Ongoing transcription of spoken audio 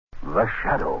The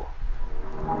Shadow.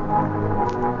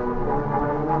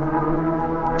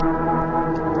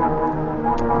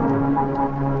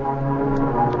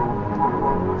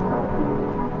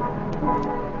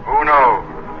 Who knows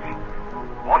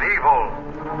what evil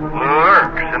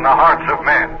lurks in the hearts of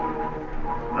men?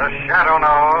 The Shadow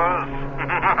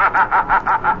knows.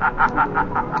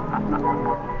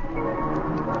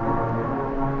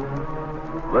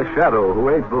 The Shadow, who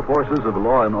aids the forces of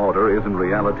law and order, is in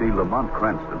reality Lamont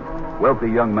Cranston,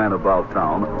 wealthy young man about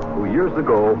town who years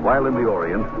ago, while in the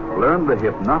Orient, learned the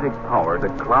hypnotic power to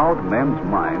cloud men's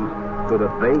minds so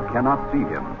that they cannot see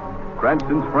him.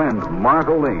 Cranston's friend,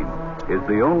 Margot Lane, is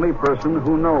the only person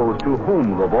who knows to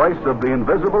whom the voice of the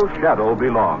invisible Shadow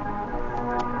belongs.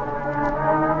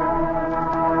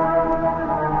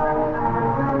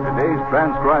 Today's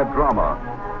transcribed drama,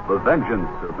 The Vengeance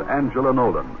of Angela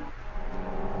Nolan.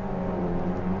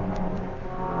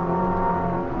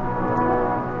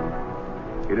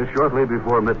 It is shortly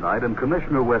before midnight, and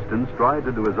Commissioner Weston strides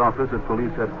into his office at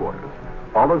police headquarters,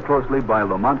 followed closely by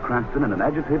Lamont Cranston and an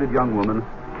agitated young woman,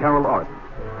 Carol Arden.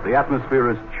 The atmosphere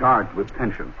is charged with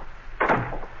tension.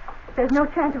 There's no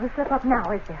chance of a slip-up now,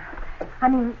 is there? I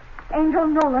mean, Angel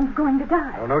Nolan's going to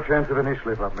die. Oh, no chance of any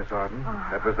slip-up, Miss Arden. Oh.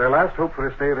 That was their last hope for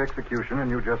a stay of execution,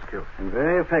 and you just killed him. And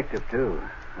very effective, too.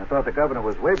 I thought the governor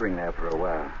was wavering there for a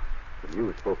while. But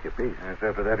you spoke your piece. Yes,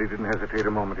 after that, he didn't hesitate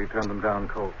a moment. He turned them down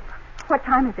cold. What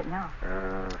time is it now?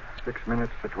 6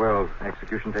 minutes to 12.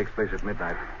 Execution takes place at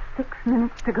midnight. 6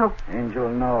 minutes to go. Angel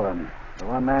Nolan, the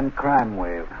one-man crime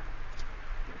wave.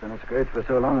 He's been a scourge for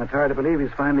so long, it's hard to believe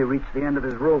he's finally reached the end of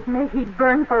his rope. May he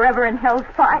burn forever in hell's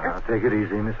fire. Now, take it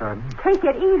easy, Miss Arden. Take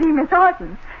it easy, Miss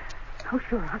Arden. Oh,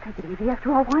 sure, I'll take it easy.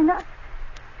 After all, why not?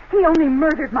 He only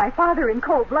murdered my father in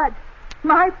cold blood.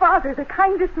 My father, the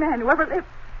kindest man who ever lived.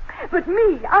 But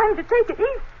me, I'm to take it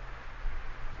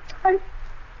easy.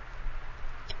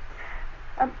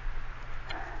 I'm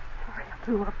sorry I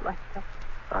blew up like that.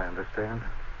 I understand.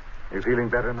 You feeling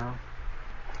better now?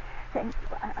 Thank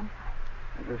you. I'm sorry.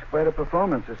 It was quite a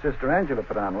performance his sister Angela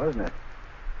put on, wasn't it?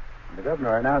 When the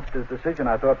governor announced his decision,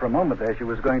 I thought for a moment there she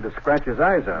was going to scratch his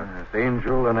eyes out. Yes,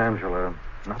 Angel and Angela.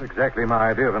 Not exactly my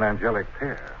idea of an angelic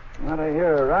pair. When I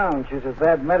hear her around, she's as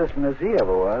bad medicine as he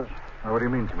ever was. Now, what do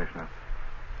you mean, Commissioner?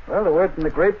 Well, the word from the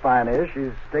grapevine is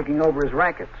she's taking over his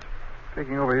rackets.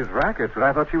 Taking over his rackets, but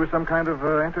I thought she was some kind of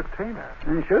entertainer.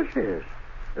 I'm sure she is.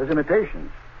 There's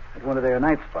imitations at one of their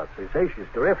night spots. They say she's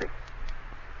terrific.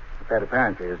 But that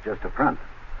apparently is just a front.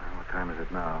 What time is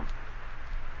it now?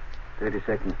 30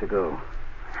 seconds to go.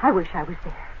 I wish I was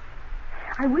there.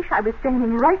 I wish I was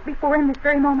standing right before him this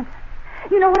very moment.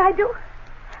 You know what I'd do?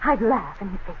 I'd laugh in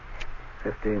his face.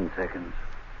 15 seconds.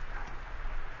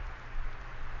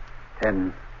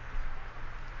 10.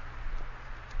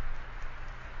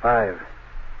 5.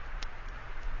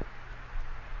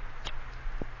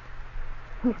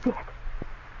 He's dead.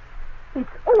 It's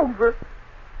over.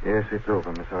 Yes, it's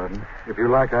over, Miss Arden. If you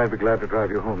like, I'd be glad to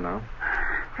drive you home now.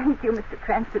 Thank you, Mr.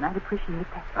 Cranston. I'd appreciate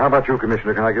that. How about you,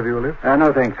 Commissioner? Can I give you a lift?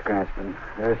 No, thanks, Cranston.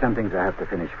 There are some things I have to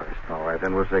finish first. All right,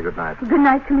 then we'll say good night. Good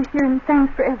night, Commissioner, and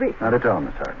thanks for everything. Not at all,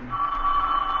 Miss Arden.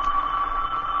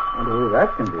 I wonder who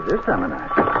that can be this time of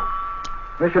night.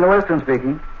 Commissioner Weston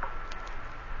speaking.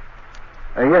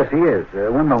 Yes, he is.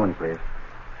 One moment, please.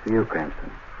 For you,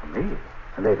 Cranston. For me?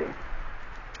 A lady.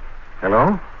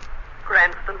 Hello?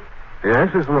 Cranston,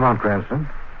 Yes, this is Lamont Cranston.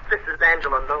 this is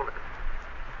Angela Nolan.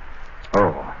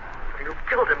 Oh. You've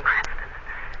killed him, Cranston.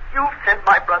 You've sent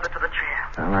my brother to the chair.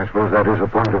 Well, I suppose that is a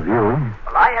point of view.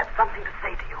 Well, I had something to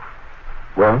say to you.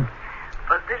 Well?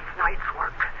 For this night's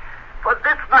work,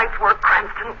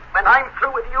 Cranston, when I'm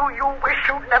through with you, you wish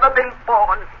you'd never been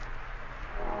born.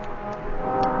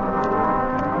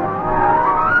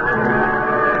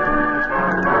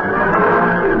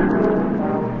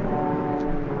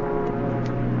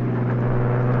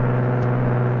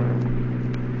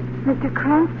 Mr.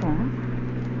 Cranston?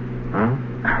 Huh?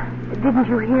 Didn't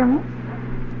you hear me?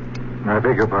 I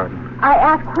beg your pardon. I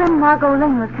asked when Margot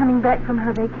Lane was coming back from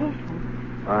her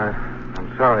vacation.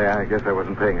 I'm sorry. I guess I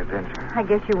wasn't paying attention. I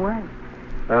guess you weren't.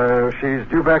 She's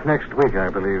due back next week, I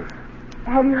believe.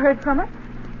 Have you heard from her?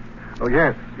 Oh,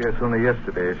 yes. Yes, only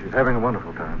yesterday. She's having a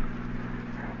wonderful time.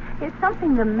 Is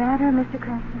something the matter, Mr.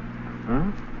 Cranston?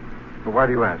 Well, why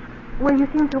do you ask? Well, you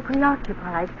seem so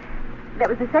preoccupied. That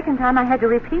was the second time I had to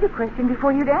repeat a question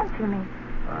before you'd answer me.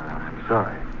 I'm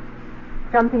sorry.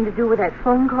 Something to do with that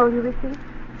phone call you received?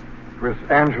 It was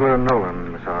Angela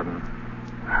Nolan, Miss Arden.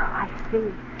 Oh, I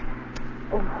see.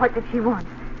 Oh, what did she want?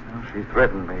 Well, she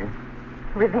threatened me.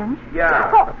 Revenge? Yeah.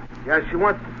 Oh, Yeah, she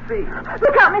wants to see.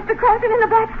 look out, Mr. Cranston, in the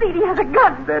back seat. He has a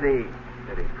gun. Steady.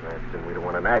 Steady, Cranston. We don't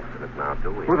want an accident now,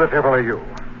 do we? Who the devil are you?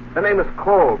 The name is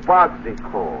Cole, Bogsy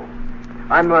Cole.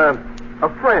 I'm a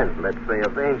friend, let's say,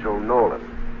 of Angel Nolan.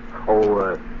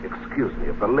 Excuse me,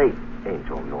 of the late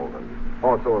Angel Nolan.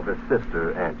 Also of his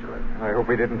sister, Angela. I hope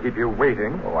we didn't keep you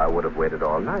waiting. Oh, I would have waited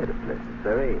all night if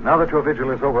necessary. Now that your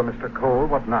vigil is over, Mr. Cole,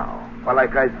 what now? Well,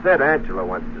 like I said, Angela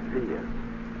wants to see you.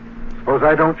 Suppose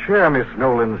I don't share Miss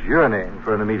Nolan's yearning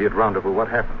for an immediate rendezvous. What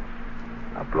happens?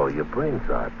 I'll blow your brains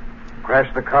out.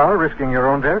 Crash the car, risking your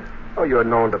own death? Oh, you're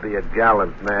known to be a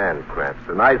gallant man,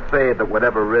 Cranston. I say that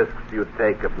whatever risks you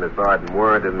take if Miss Arden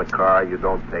weren't in the car, you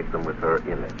don't take them with her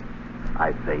in it.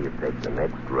 I say you take the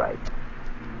next right.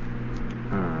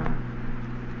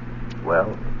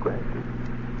 Well, Cranston.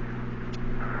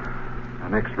 The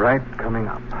next right coming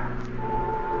up.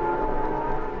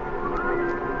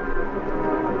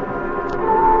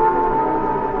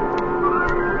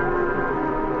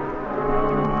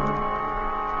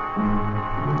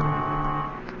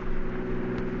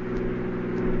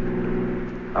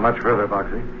 How much further,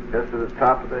 Bogsy? Just to the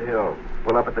top of the hill.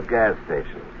 Pull up at the gas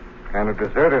station. Kind of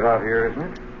deserted out here, isn't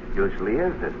it? Usually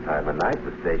is this time of night.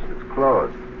 The station's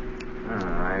closed.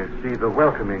 I see the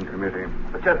welcoming committee.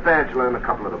 But just Angela and a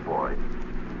couple of the boys.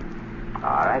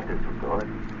 All right, this will do it.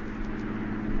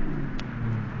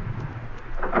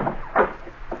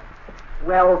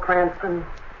 Well, Cranston,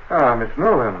 Ah, Miss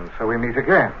Nolan, so we meet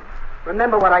again.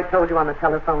 remember what I told you on the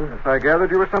telephone? Yes, I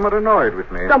gathered you were somewhat annoyed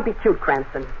with me. Don't be cute,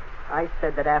 Cranston. I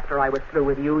said that after I was through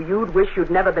with you, you'd wish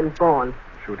you'd never been born.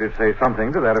 You did say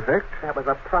something to that effect. That was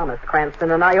a promise,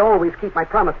 Cranston, and I always keep my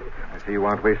promises. I see you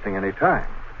aren't wasting any time.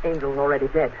 Angel's already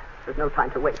dead. There's no time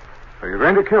to waste. So you're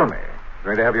going to kill me.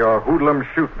 You're going to have your hoodlum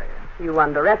shoot me. You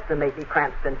underestimate me,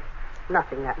 Cranston.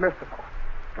 Nothing that merciful.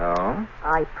 Oh?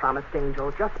 I promised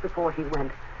Angel just before he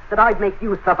went that I'd make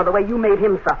you suffer the way you made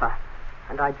him suffer.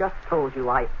 And I just told you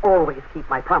I always keep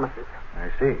my promises. I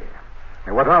see.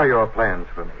 Now, what are your plans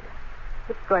for me?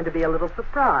 It's going to be a little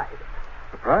surprise.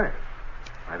 Surprise?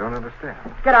 I don't understand.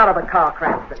 Get out of the car,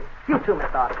 Cranston. You too, Miss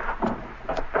Arden.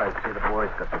 I see the boys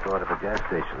got the door to the gas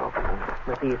station open. It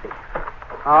was easy.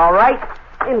 All right,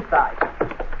 inside.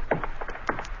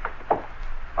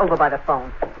 Over by the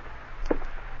phone.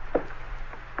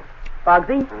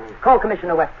 Bogsy, call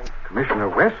Commissioner Weston. Commissioner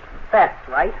West? That's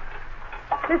right.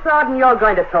 Miss Arden, you're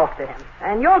going to talk to him.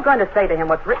 And you're going to say to him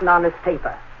what's written on this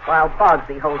paper, while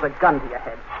Bogsy holds a gun to your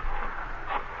head.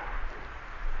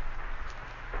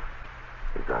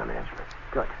 He's on, Angela.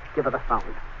 Good. Give her the phone.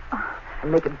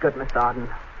 And make it good, Miss Arden.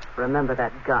 Remember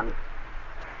that gun.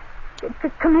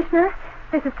 Commissioner,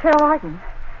 this is Carol Arden.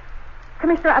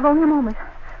 Commissioner, I've only a moment.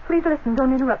 Please listen,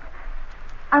 don't interrupt.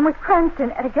 I'm with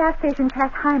Cranston at a gas station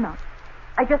past Highmount.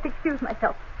 I just excused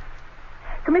myself.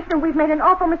 Commissioner, we've made an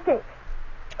awful mistake.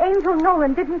 Angel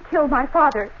Nolan didn't kill my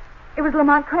father. It was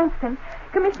Lamont Cranston.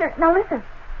 Commissioner, now listen.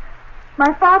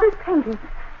 My father's painting,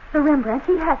 the Rembrandt,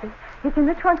 he has it. It's in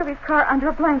the trunk of his car under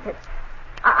a blanket.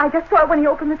 I just saw it when he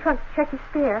opened the trunk to check his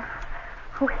spare.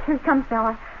 Oh, here he comes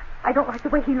now. I don't like the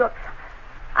way he looks.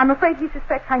 I'm afraid he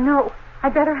suspects I know.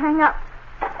 I'd better hang up.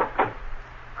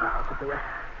 That'll do it.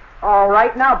 All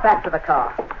right, now back to the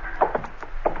car.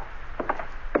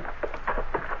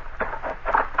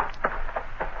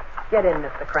 Get in,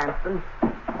 Mr. Cranston.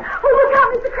 Oh, look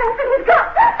out, Mr. Cranston. He's got...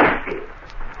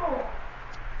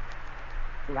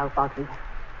 See how, Bogsy?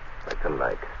 Like to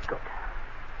like. Good.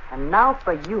 And now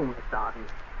for you, Miss Arden.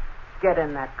 Get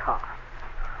in that car.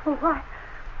 Oh, what?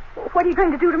 What are you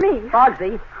going to do to me?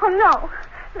 Bogsy. Oh, no.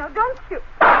 No, don't shoot.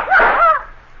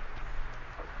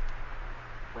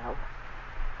 Well,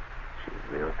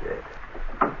 She's real dead.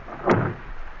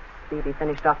 see if he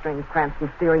finished doctoring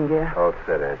Cranston's steering gear. All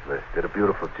set, Angela. Did a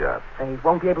beautiful job. They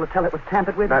won't be able to tell it was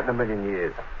tampered with? Not in a million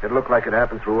years. It looked like it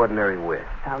happened through ordinary wear.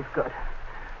 Sounds good.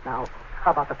 Now,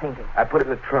 how about the painting? I put it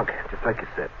in the trunk, just like you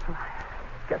said.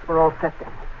 Guess we're all set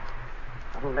then.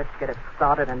 Well, let's get it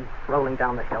started and rolling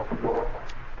down the hill.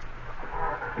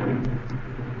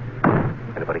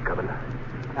 Anybody coming?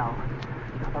 No.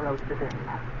 The road's deserted.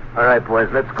 All right, boys,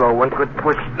 let's go. One good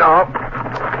push. No.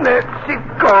 There she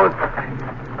goes.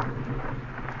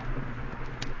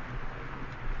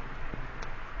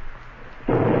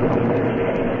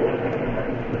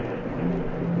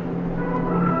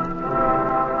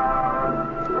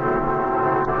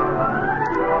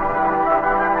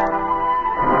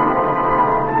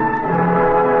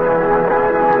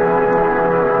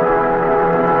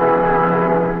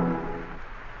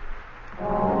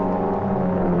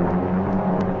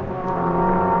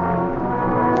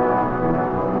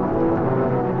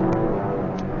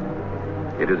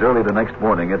 It is early the next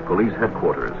morning at police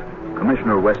headquarters.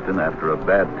 Commissioner Weston, after a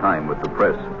bad time with the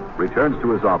press, returns to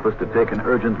his office to take an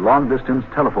urgent long-distance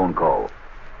telephone call.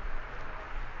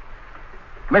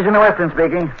 Commissioner Weston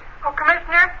speaking. Oh,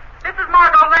 Commissioner, this is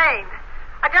Margot Lane.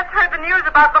 I just heard the news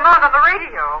about Lamont on the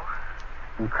radio.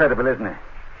 Incredible, isn't it?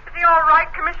 Is he all right,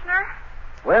 Commissioner?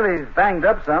 Well, he's banged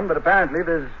up some, but apparently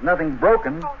there's nothing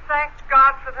broken. Oh, thank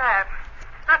God for that.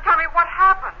 Now tell me what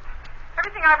happened.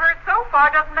 Everything I've heard so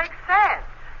far doesn't make sense.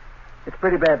 It's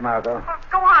pretty bad, Margot. Well,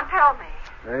 go on, tell me.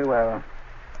 Very well.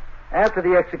 After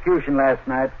the execution last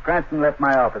night, Cranston left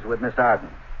my office with Miss Arden.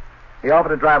 He offered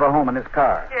to drive her home in his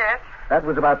car. Yes? That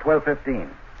was about 12:15.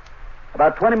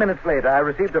 About 20 minutes later, I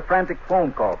received a frantic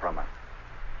phone call from her.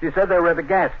 She said they were at a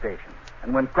gas station,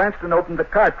 and when Cranston opened the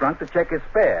car trunk to check his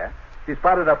fare, she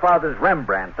spotted her father's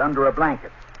Rembrandt under a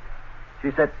blanket.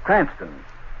 She said Cranston,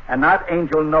 and not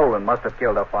Angel Nolan, must have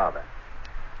killed her father.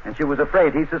 And she was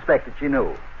afraid he suspected she knew.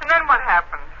 And then what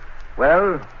happened?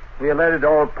 Well, we alerted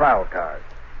all prowl cars.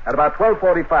 At about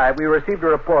 12:45, we received a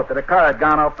report that a car had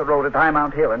gone off the road at High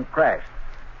Mount Hill and crashed.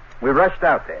 We rushed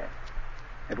out there.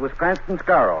 It was Cranston's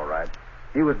car, all right.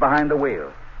 He was behind the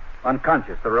wheel,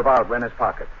 unconscious, the revolver in his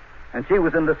pocket. And she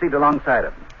was in the seat alongside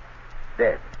of him,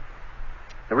 dead.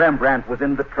 The Rembrandt was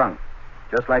in the trunk,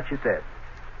 just like she said.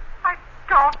 I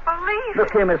don't believe Look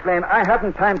it. here, Miss Lane, I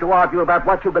haven't time to argue about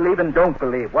what you believe and don't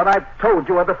believe. What I've told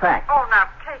you are the facts. Oh, now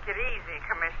take it easy,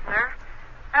 Commissioner.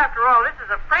 After all, this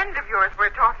is a friend of yours we're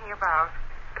talking about.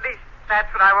 At least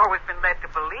that's what I've always been led to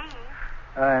believe.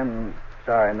 I'm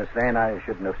sorry, Miss Lane. I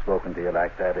shouldn't have spoken to you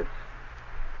like that. It's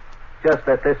just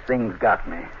that this thing's got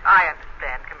me. I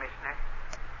understand, Commissioner.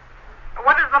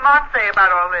 What does Lamont say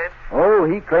about all this? Oh,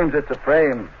 he claims it's a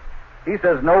frame. He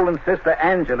says Nolan's sister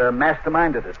Angela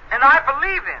masterminded it. And I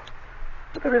believe him.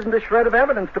 But there isn't a shred of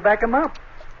evidence to back him up.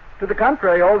 To the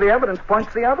contrary, all the evidence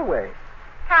points the other way.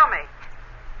 Tell me,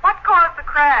 what caused the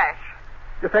crash?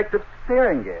 Defective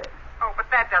steering gear. Oh, but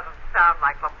that doesn't sound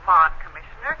like Lamont,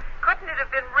 Commissioner. Couldn't it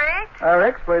have been rigged? Our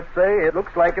experts say it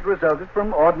looks like it resulted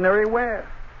from ordinary wear.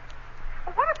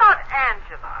 Well, what about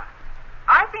Angela?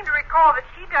 I seem to recall that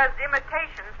she does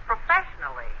imitations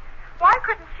professionally. Why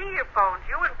couldn't she have phoned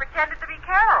you and pretended to be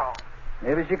Carol?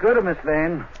 Maybe she could have, Miss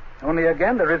Lane. Only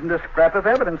again, there isn't a scrap of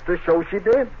evidence to show she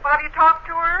did. Well, have you talked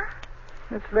to her?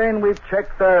 Miss Lane, we've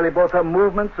checked thoroughly both her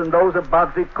movements and those of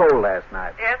Bodsey Cole last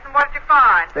night. Yes, and what did you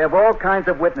find? They have all kinds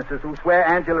of witnesses who swear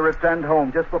Angela returned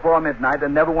home just before midnight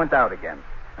and never went out again.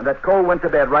 And that Cole went to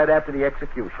bed right after the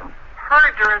execution.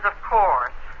 Perjurers, of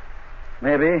course.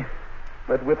 Maybe.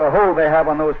 But with the hold they have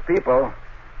on those people,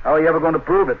 how are you ever going to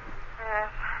prove it? Yes.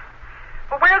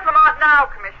 Well, where's Lamont now,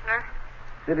 Commissioner?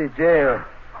 City jail.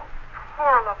 Oh,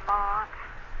 poor Lamont.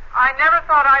 I never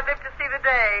thought I'd live to see the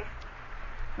day.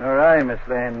 All right, Miss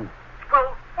Lane.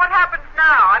 Well, what happens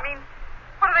now? I mean,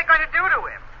 what are they going to do to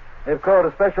him? They've called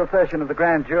a special session of the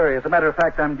grand jury. As a matter of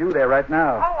fact, I'm due there right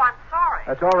now. Oh, I'm sorry.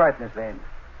 That's all right, Miss Lane.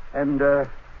 And,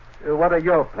 what are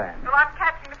your plans? Well, I'm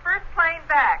catching the first plane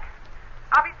back.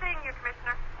 I'll be seeing you,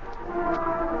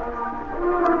 Commissioner.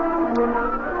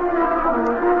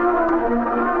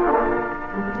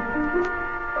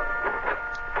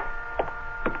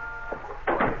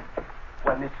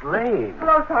 Why, Miss Lane.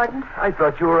 Hello, Sergeant. I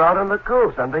thought you were out on the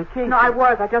coast on vacation. No, I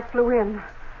was. I just flew in.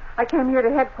 I came here to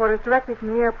headquarters directly from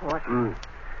the airport.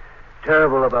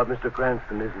 Terrible about Mr.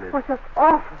 Cranston, isn't It was it? just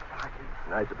awful, Sergeant.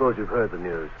 I suppose you've heard the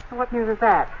news What news is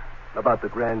that? about the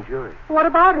grand jury. What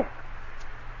about it?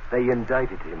 They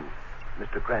indicted him,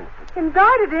 Mr. Cranston,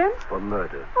 Indicted him? for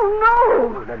murder.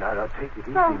 Oh, no. No, take it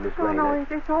easy, No, Miss no, Lane. no,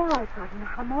 it's all right, Sergeant.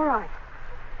 I'm all right.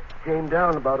 Came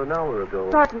down about an hour ago.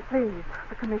 Sergeant, please.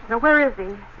 The commissioner, where is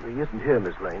he? He isn't here,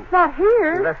 Miss Lane. Not He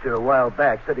here. left here a while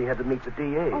back, said he had to meet the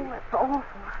DA. Oh, that's awful.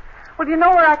 Well, do you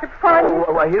know where I could find him?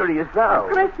 Why, here he is now.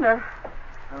 Commissioner.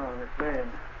 Oh, Miss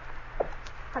Lane.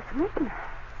 Why, Commissioner.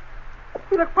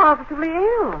 You look positively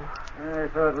ill. I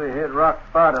thought we hit rock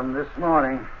bottom this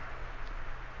morning.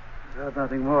 Thought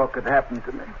nothing more could happen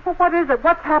to me. Well, what is it?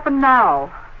 What's happened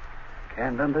now?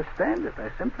 Can't understand it.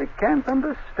 I simply can't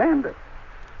understand it.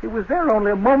 He was there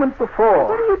only a moment before.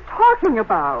 What are you talking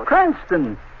about?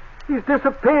 Cranston. He's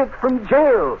disappeared from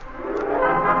jail.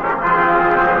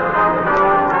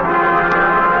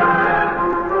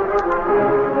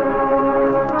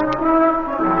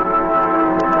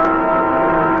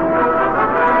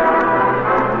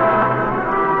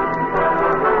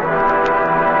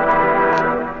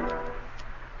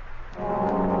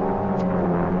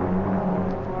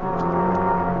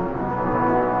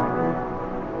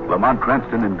 Lamont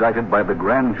Cranston, indicted by the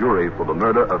grand jury for the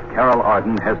murder of Carol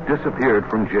Arden, has disappeared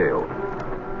from jail.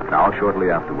 Now, shortly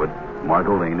afterward,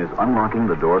 Margot Lane is unlocking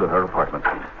the door to her apartment.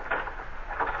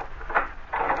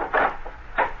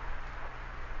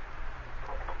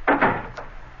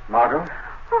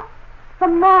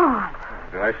 Lamont.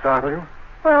 Did I startle you?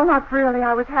 Well, not really.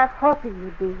 I was half hoping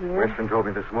you'd be here. Weston told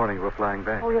me this morning you were flying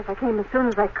back. Oh, yes, I came as soon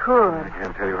as I could. I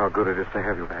can't tell you how good it is to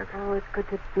have you back. Oh, it's good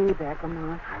to be back,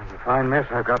 Lamont. It's a fine mess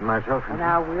I've gotten myself Well, into.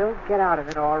 now, we'll get out of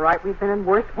it all right. We've been in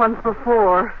worse ones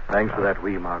before. Thanks for that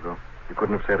Margot. You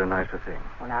couldn't have said a nicer thing.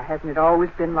 Well, now, hasn't it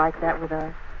always been like that with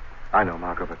us? I know,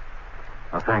 Margot, but...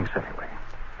 Well, thanks anyway.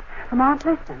 Lamont,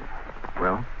 listen.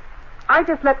 Well? I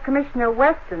just left Commissioner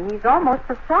Weston. He's almost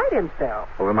beside himself.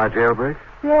 Over my jailbreak?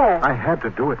 Yes. I had to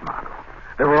do it, Margot.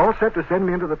 They were all set to send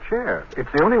me into the chair. It's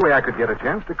the only way I could get a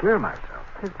chance to clear myself.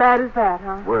 As bad as that,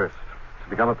 huh? Worse. It's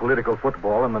become a political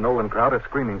football, and the Nolan crowd is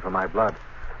screaming for my blood.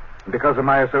 And because of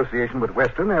my association with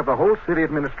Weston, they have the whole city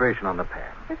administration on the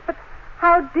pan. Yes, but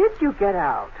how did you get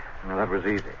out? Well, that was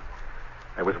easy.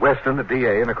 There was Weston, the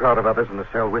DA, and a crowd of others in the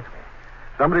cell with me.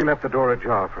 Somebody left the door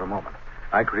ajar for a moment.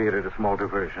 I created a small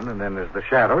diversion, and then as the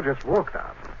shadow just walked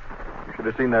out. You should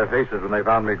have seen their faces when they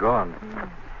found me gone.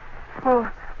 Well,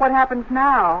 what happens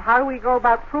now? How do we go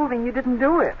about proving you didn't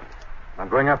do it? I'm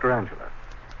going after Angela.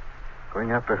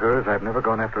 Going after her as I've never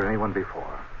gone after anyone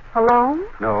before. Alone?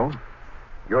 No.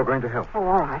 You're going to help. Oh,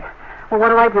 all right. Well, what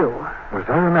do I do? As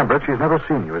I remember, she's never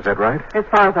seen you. Is that right? As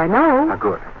far as I know. Ah,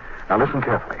 good. Now listen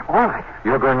carefully. All right.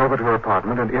 You're going over to her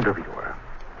apartment and interview her.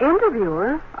 Interview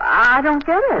her? I don't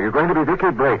get it. You're going to be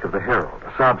Vicky Blake of the Herald,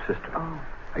 a sob sister. Oh.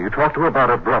 You talk to her about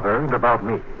her brother and about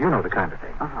me. You know the kind of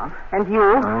thing. Uh-huh. And you?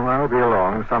 Oh, I'll be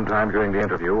along sometime during the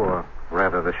interview, or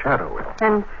rather the shadow will.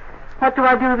 And what do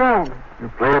I do then? You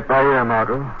play it by ear,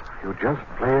 Margot. You just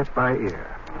play it by ear.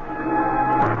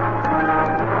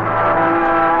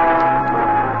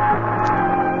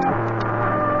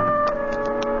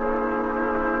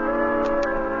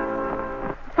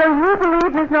 So you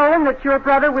believe, Miss Nolan, that your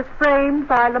brother was framed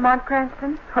by Lamont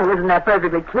Cranston? Oh, isn't that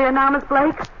perfectly clear now, Miss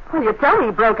Blake? Well, you tell me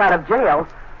he broke out of jail.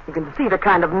 You can see the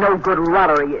kind of no-good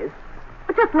rotter he is.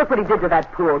 But just look what he did to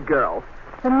that poor girl.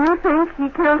 And you think he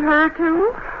killed her,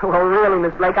 too? Well, really,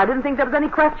 Miss Blake, I didn't think there was any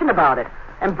question about it.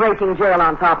 And breaking jail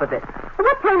on top of it. Well,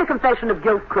 what plainer confession of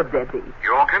guilt could there be?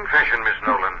 Your confession, Miss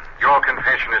Nolan. Your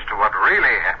confession as to what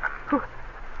really happened.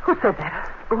 Who said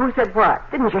that? Who said what?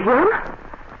 Didn't you hear him?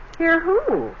 Hear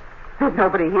who? There's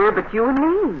nobody here but you and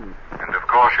me. And, of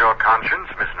course, your conscience,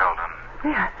 Miss Nolan.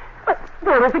 Yeah. But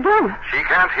there it is again. She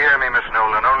can't hear me, Miss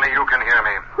Nolan. Only you can hear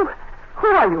me. Who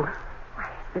are you?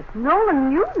 Miss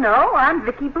Nolan, you know. I'm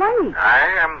Vicky Blake. I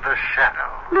am the shadow.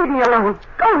 Leave me alone.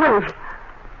 Go away.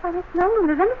 Why, Miss Nolan,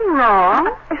 is anything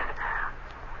wrong?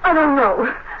 I don't know.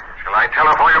 Shall I tell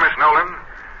her for you, Miss Nolan?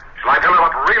 Shall I tell her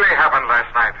what really happened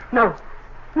last night? No.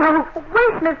 No.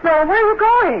 Wait, Miss Nolan, where are you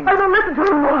going? I don't listen to him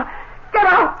anymore. Get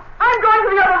out. I'm going to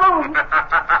the other room.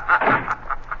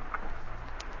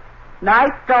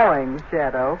 Nice going,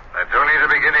 Shadow. That's only the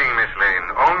beginning, Miss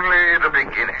Lane. Only the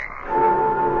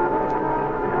beginning.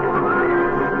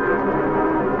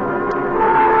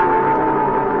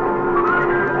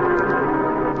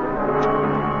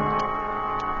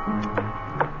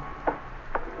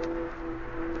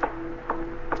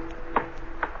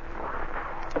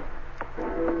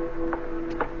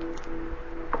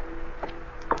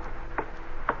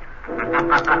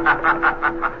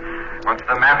 What's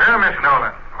the matter, Miss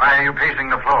Nolan? Why are you pacing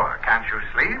the floor? Can't you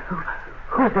sleep?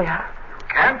 Who's there?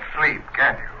 Can't sleep,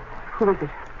 can you? Who is it?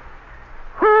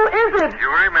 Who is it? You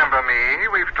remember me.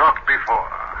 We've talked before.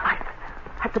 I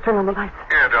have to turn on the lights.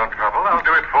 Here, don't trouble. I'll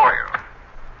do it for you.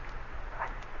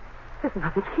 There's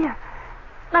nothing here.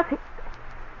 Nothing.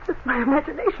 Just my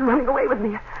imagination running away with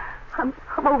me. I'm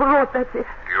overwrought, that's it.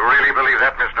 Do you really believe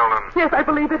that, Miss Nolan? Yes, I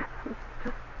believe it. I'm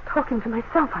just talking to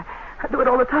myself. I do it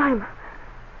all the time.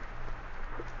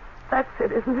 That's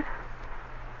it, isn't it?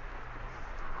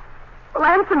 Well,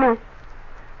 answer me.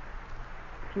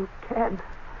 If you can.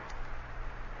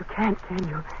 You can't, can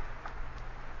you?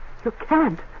 You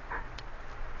can't.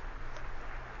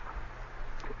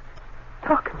 Just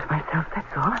talking to myself,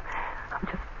 that's all. I'm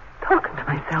just talking to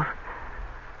myself.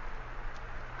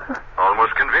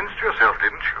 Almost convinced yourself,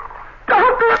 didn't you?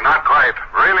 Don't be... But not quite.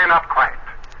 Really not quite.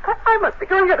 I must be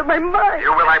going out of my mind.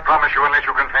 You will, I promise you, unless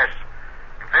you confess.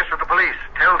 Confess to the police.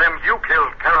 Tell them you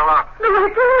killed Carol Ott. No, I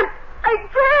can't. I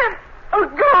can't. Oh,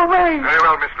 go away. Very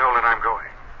well, Miss Nolan, I'm going.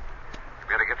 You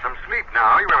better get some sleep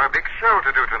now. You have a big show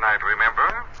to do tonight,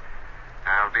 remember?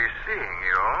 I'll be seeing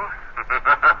you.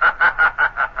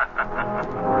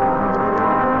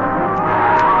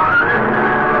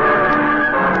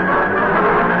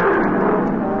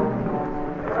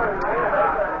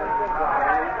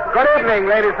 Good evening,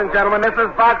 ladies and gentlemen. This is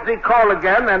Boxy Cole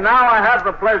again, and now I have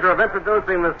the pleasure of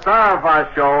introducing the star of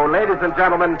our show, ladies and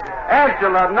gentlemen,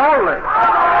 Angela Nolan.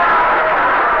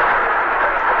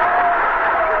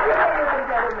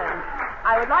 gentlemen,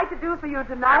 I would like to do for you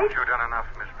tonight. Haven't you done enough,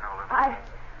 Miss Nolan?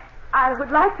 I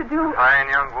would like to do... Fine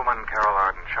young woman, Carol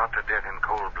Arden, shot to death in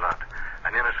cold blood.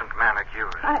 An innocent man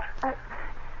accused.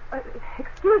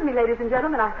 Excuse me, ladies and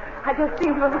gentlemen. I just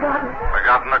seem to have forgotten.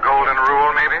 Forgotten the golden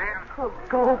rule, maybe? Oh,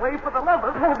 go away for the love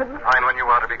of heaven. Fine when you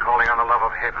ought to be calling on the love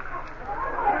of heaven.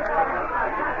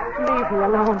 Leave me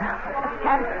alone. I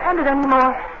can't stand it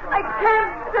anymore. I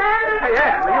can't stand it. Hey,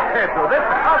 Ashley, you can't do this.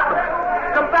 The customer.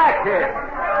 Come back here.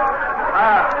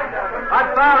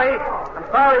 I'm sorry.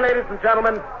 I'm sorry, ladies and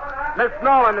gentlemen. Miss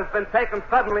Nolan has been taken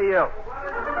suddenly ill.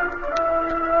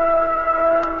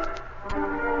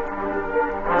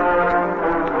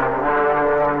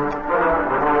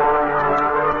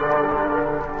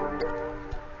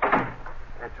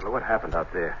 Angela, what happened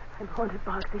out there? I'm haunted,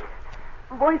 Boxy.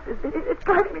 Voices. It's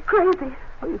driving me crazy.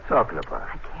 What are you talking about?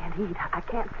 I can't eat. I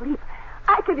can't sleep.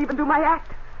 I can't even do my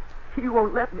act. He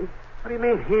won't let me. What do you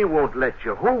mean he won't let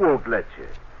you? Who won't let you?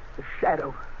 The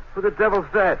shadow. Who the devil's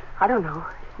that? I don't know.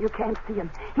 You can't see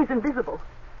him. He's invisible.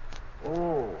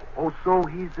 Oh, so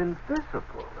he's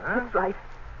invisible, huh? That's right.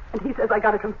 And he says I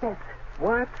gotta confess.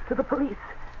 What? To the police.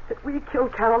 That we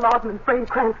killed Carol Arden and Frank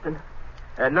Cranston.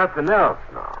 And nothing else,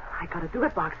 no. I gotta do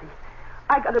it, Boxy.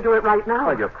 I gotta do it right now.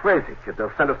 Well, you're crazy, kid.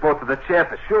 They'll send us both to the chair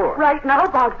for sure. Right now,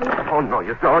 Boxy. Oh, no,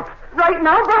 you don't. Right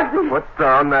now, Boxy. Put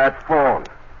down that phone.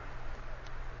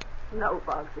 No,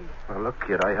 Boxy. Well, look,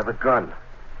 kid, I have a gun.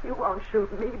 You won't shoot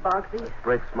me, Boxy. It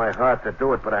breaks my heart to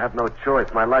do it, but I have no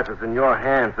choice. My life is in your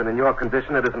hands, and in your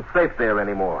condition, it isn't safe there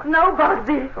anymore. No,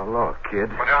 Boxy. So long, kid.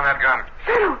 Put down that gun.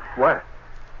 Shadow. What?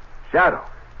 Shadow?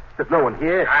 There's no one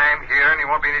here. I'm here, and you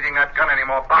won't be needing that gun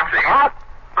anymore, Boxy.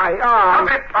 My arm.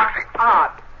 Stop it, Boxy.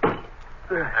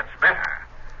 That's better.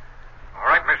 All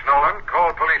right, Miss Nolan,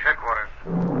 call police headquarters.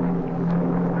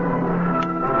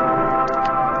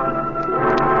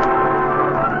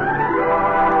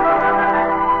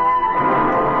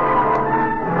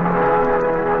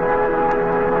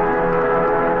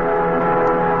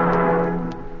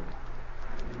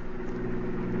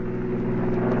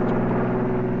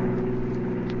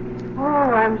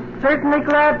 Certainly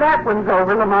glad that one's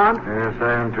over, Lamont. Yes,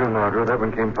 I am too, Margot. That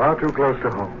one came far too close to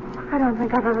home. I don't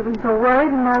think I've ever been so worried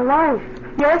in my life.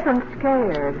 Yes, I'm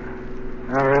scared.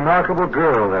 A remarkable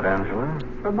girl, that Angela.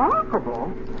 Remarkable?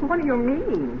 What do you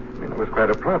mean? I mean, it was quite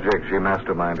a project she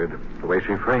masterminded, the way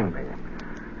she framed me.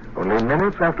 Only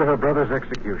minutes after her brother's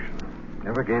execution.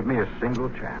 Never gave me a single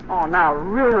chance. Oh, now,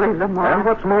 really, Lamont? And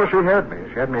what's more, she had me.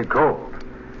 She had me cold.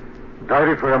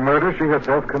 Indicted for a murder she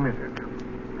herself committed.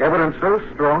 Evidence so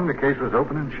strong, the case was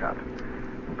open and shut.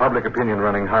 And public opinion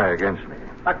running high against me.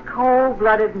 A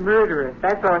cold-blooded murderess.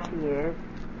 That's all she is.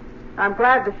 I'm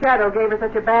glad the shadow gave her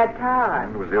such a bad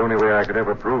time. It was the only way I could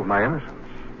ever prove my innocence.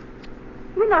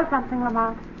 You know something,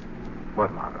 Lamont?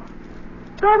 What, Margot?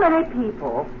 So many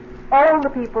people, all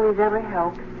the people he's ever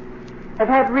helped, have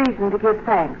had reason to give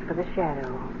thanks for the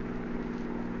shadow.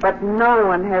 But no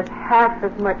one has half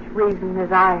as much reason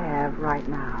as I have right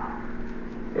now.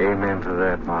 Amen to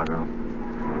that, Margot.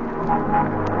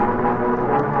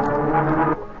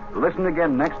 Listen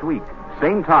again next week,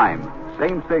 same time,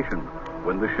 same station,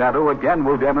 when the shadow again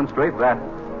will demonstrate that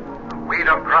The weed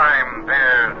of crime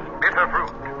bears bitter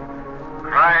fruit.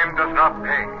 Crime does not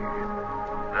pay.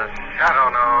 The shadow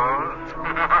knows.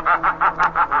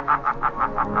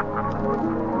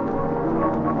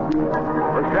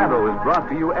 The Shadow is brought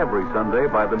to you every Sunday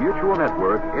by the Mutual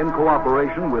Network in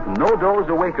cooperation with No Dose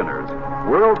Awakeners,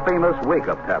 world-famous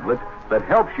wake-up tablet that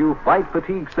helps you fight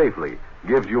fatigue safely,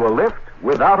 gives you a lift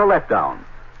without a letdown.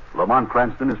 Lamont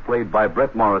Cranston is played by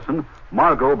Brett Morrison,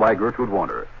 Margot by Gertrude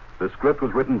Warner. The script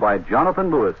was written by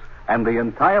Jonathan Lewis, and the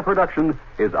entire production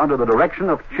is under the direction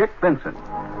of Chick Vincent.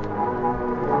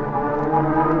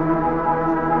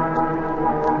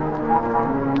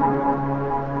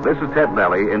 This is Ted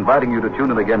Valley inviting you to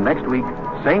tune in again next week,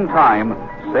 same time,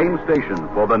 same station,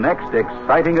 for the next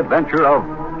exciting adventure of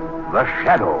The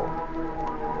Shadow.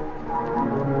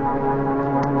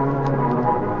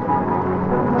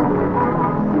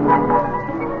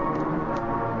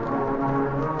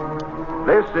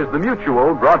 This is the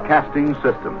Mutual Broadcasting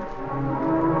System.